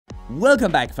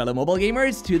Welcome back, fellow mobile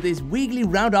gamers, to this weekly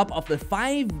roundup of the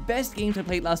 5 best games I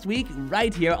played last week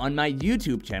right here on my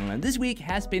YouTube channel. And this week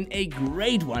has been a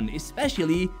great one,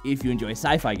 especially if you enjoy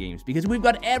sci-fi games, because we've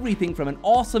got everything from an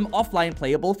awesome offline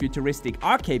playable futuristic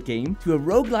arcade game to a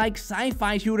roguelike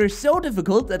sci-fi shooter so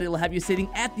difficult that it'll have you sitting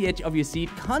at the edge of your seat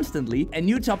constantly, a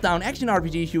new top-down action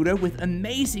RPG shooter with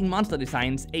amazing monster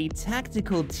designs, a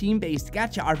tactical team-based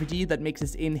gacha RPG that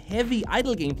mixes in heavy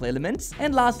idle gameplay elements,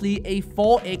 and lastly, a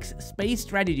 4X space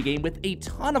strategy game with a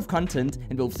ton of content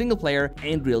in both single player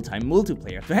and real-time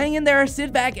multiplayer. So hang in there,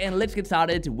 sit back, and let's get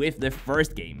started with the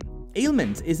first game.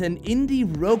 Ailment is an indie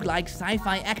roguelike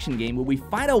sci-fi action game where we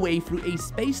fight our way through a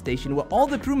space station where all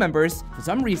the crew members, for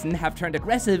some reason, have turned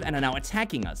aggressive and are now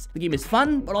attacking us. The game is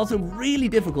fun, but also really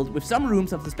difficult, with some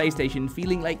rooms of the space station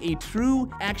feeling like a true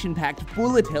action-packed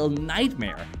bullet hell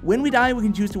nightmare. When we die, we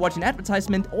can choose to watch an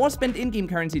advertisement or spend in-game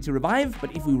currency to revive,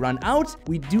 but if we run out,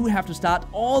 we do have to start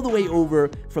all the way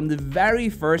over from the very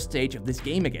first stage of this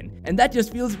game again. And that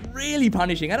just feels really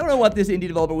punishing. I don't know what this indie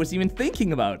developer was even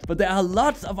thinking about, but there are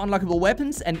lots of unlockable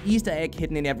weapons, an Easter egg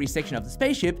hidden in every section of the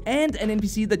spaceship, and an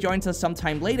NPC that joins us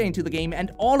sometime later into the game,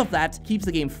 and all of that keeps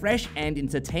the game fresh and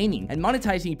entertaining. And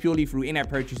monetizing purely through in-app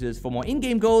purchases for more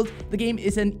in-game gold, the game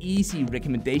is an easy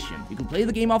recommendation. You can play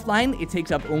the game offline, it takes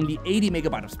up only 80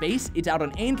 MB of space, it's out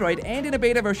on Android and in a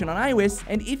beta version on iOS,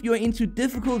 and if you're into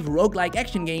difficult roguelike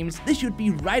action games, this should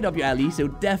be right up your alley, so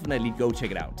definitely go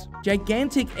check it out.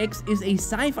 Gigantic X is a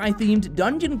sci-fi themed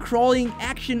dungeon crawling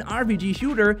action RPG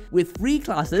shooter with 3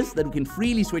 classes that we can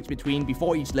freely switch between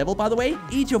before each level, by the way,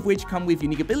 each of which come with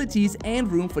unique abilities and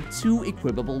room for 2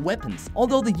 equipable weapons.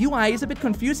 Although the UI is a bit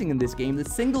confusing in this game, the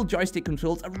single joystick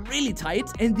controls are really tight,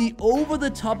 and the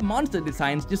over-the-top monster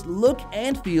designs just look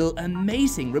and feel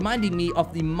amazing, reminding me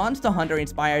of the Monster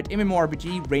Hunter-inspired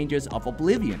MMORPG Rangers of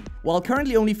Oblivion. While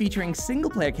currently only featuring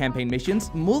single-player campaign missions,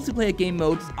 multiplayer game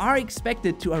modes are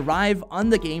expected to arrive on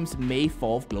the game's May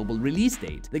 4th global release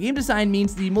date. The game design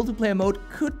means the multiplayer mode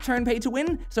could turn pay to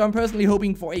win, so I'm personally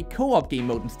hoping for a co-op game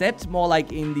mode instead, more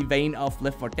like in the vein of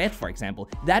Left 4 Dead, for example.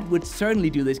 That would certainly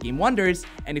do this game wonders,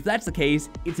 and if that's the case,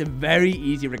 it's a very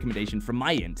easy recommendation from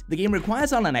my end. The game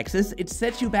requires online access, it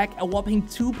sets you back a whopping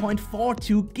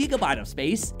 2.42 GB of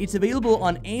space, it's available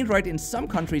on Android in some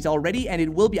countries already, and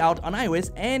it will be out on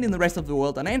iOS and in the rest of the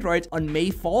world on Android on May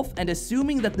 4th, and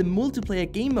assuming that the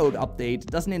multiplayer game mode update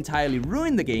doesn't entirely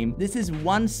ruin the game, this is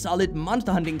one solid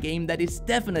monster hunting game that is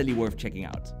definitely worth checking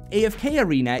out. AFK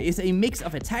Arena is a mix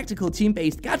of a tactical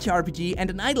team-based gacha RPG and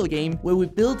an idle game where we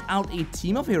build out a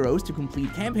team of heroes to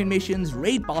complete campaign missions,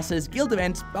 raid bosses, guild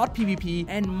events, bot PvP,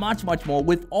 and much more,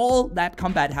 with all that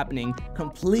combat happening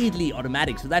completely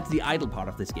automatic, so that's the idle part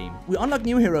of this game. We unlock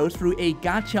new heroes through a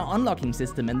gacha unlocking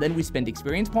system, and then we spend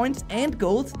experience points and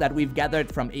gold that we've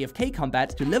gathered from AFK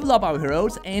combat to level up our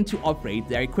heroes and to upgrade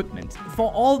their equipment. For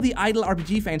all the idle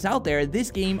RPG fans out there, this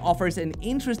game offers an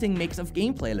interesting mix of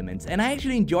gameplay elements, and I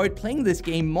actually enjoyed playing this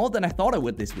game more than I thought I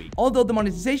would this week. Although the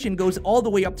monetization goes all the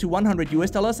way up to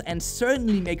 $100 and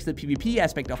certainly makes the PvP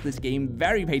aspect of this game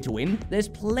very pay to win, there's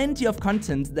plenty of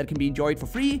content that can be enjoyed for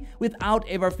free without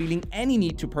ever feeling any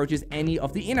need to purchase any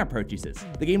of the in-app purchases.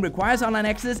 The game requires online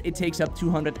access, it takes up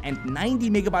 290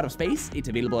 MB of space, it's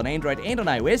available on Android and on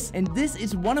iOS, and this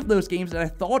is one of those games that I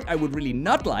thought I would really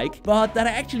not like, but that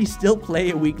I actually still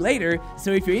play a week later, so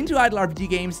if you're into idle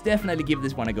RPG games, definitely give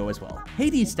this one a go as well.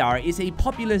 Hades Star is a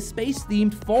popular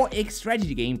space-themed 4X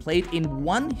strategy game played in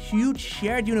one huge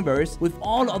shared universe with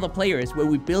all other players, where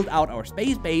we build out our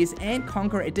space base and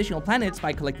conquer additional planets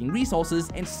by collecting resources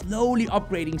and slowly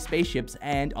upgrading spaceships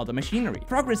and other machinery.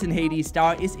 Progress in Hades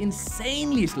Star is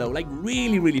insanely slow, like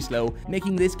really slow,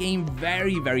 making this game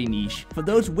very niche. For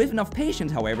those with enough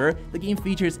patience, however, the game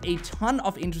features a ton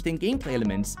of interesting gameplay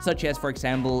elements, such as, for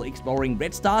example, exploring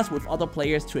red stars with other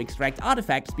players to extract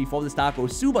artifacts before the star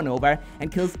goes supernova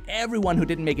and kills everyone who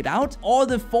didn't make it out, or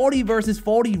the 40 versus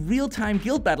 40 real-time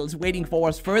guild battles waiting for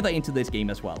us further into this game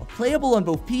as well. Playable on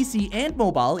both PC and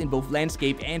mobile in both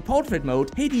landscape and portrait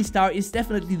mode, Hades Star is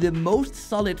definitely the most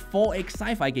solid 4X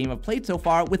sci-fi game I've played so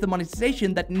far, with a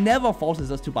monetization that never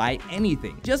forces us to buy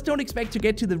anything. Just don't expect to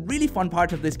get to the really fun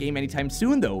part of this game anytime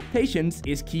soon though. Patience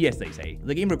is key, as they say.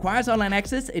 The game requires online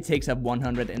access, it takes up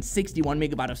 161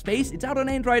 MB of space, it's out on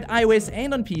Android, iOS,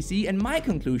 and on PC, and my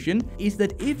conclusion is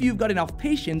that if you've got enough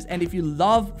patience and if you love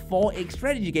love 4X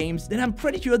strategy games, then I'm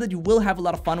pretty sure that you will have a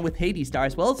lot of fun with Hades Star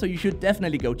as well, so you should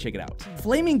definitely go check it out.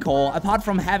 Flaming Core, apart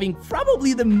from having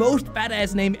probably the most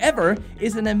badass name ever,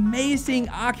 is an amazing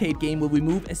arcade game where we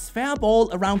move a sphere ball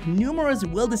around numerous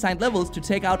well-designed levels to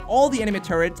take out all the enemy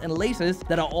turrets and lasers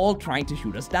that are all trying to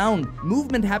shoot us down.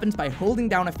 Movement happens by holding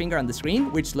down a finger on the screen,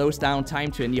 which slows down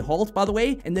time to a near halt, by the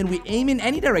way, and then we aim in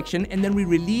any direction, and then we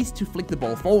release to flick the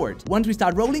ball forward. Once we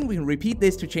start rolling, we can repeat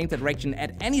this to change the direction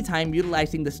at any time,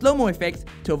 utilizing the slow-mo effect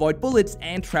to avoid bullets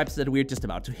and traps that we're just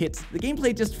about to hit. The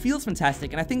gameplay just feels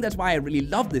fantastic, and I think that's why I really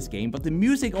love this game, but the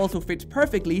music also fits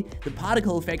perfectly. The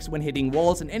particle effects when hitting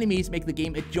walls and enemies make the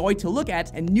game a joy to look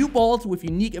at, and new balls with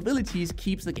unique abilities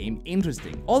keeps the game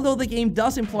interesting. Although the game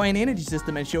does employ an energy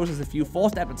system and shows us a few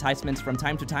forced advertisements from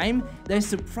time to time, there's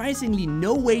surprisingly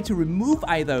no way to remove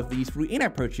either of these through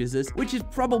in-app purchases, which is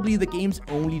probably the game's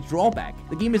only drawback.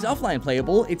 The game is offline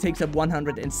playable, it takes up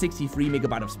 163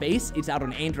 megabytes of space, it's out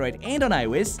on Android and on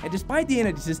iOS, and despite the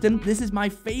energy system, this is my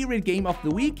favorite game of the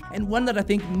week, and one that I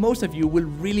think most of you will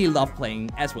really love playing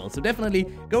as well. So definitely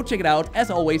go check it out.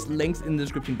 As always, links in the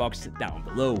description box down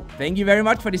below. Thank you very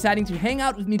much for deciding to hang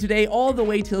out with me today all the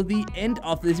way till the end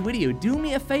of this video. Do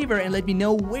me a favor and let me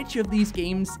know which of these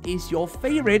games is your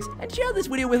favorite, and share this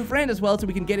video with a friend as well so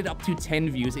we can get it up to 10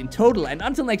 views in total. And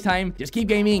until next time, just keep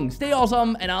gaming, stay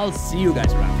awesome, and I'll see you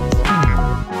guys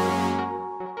around.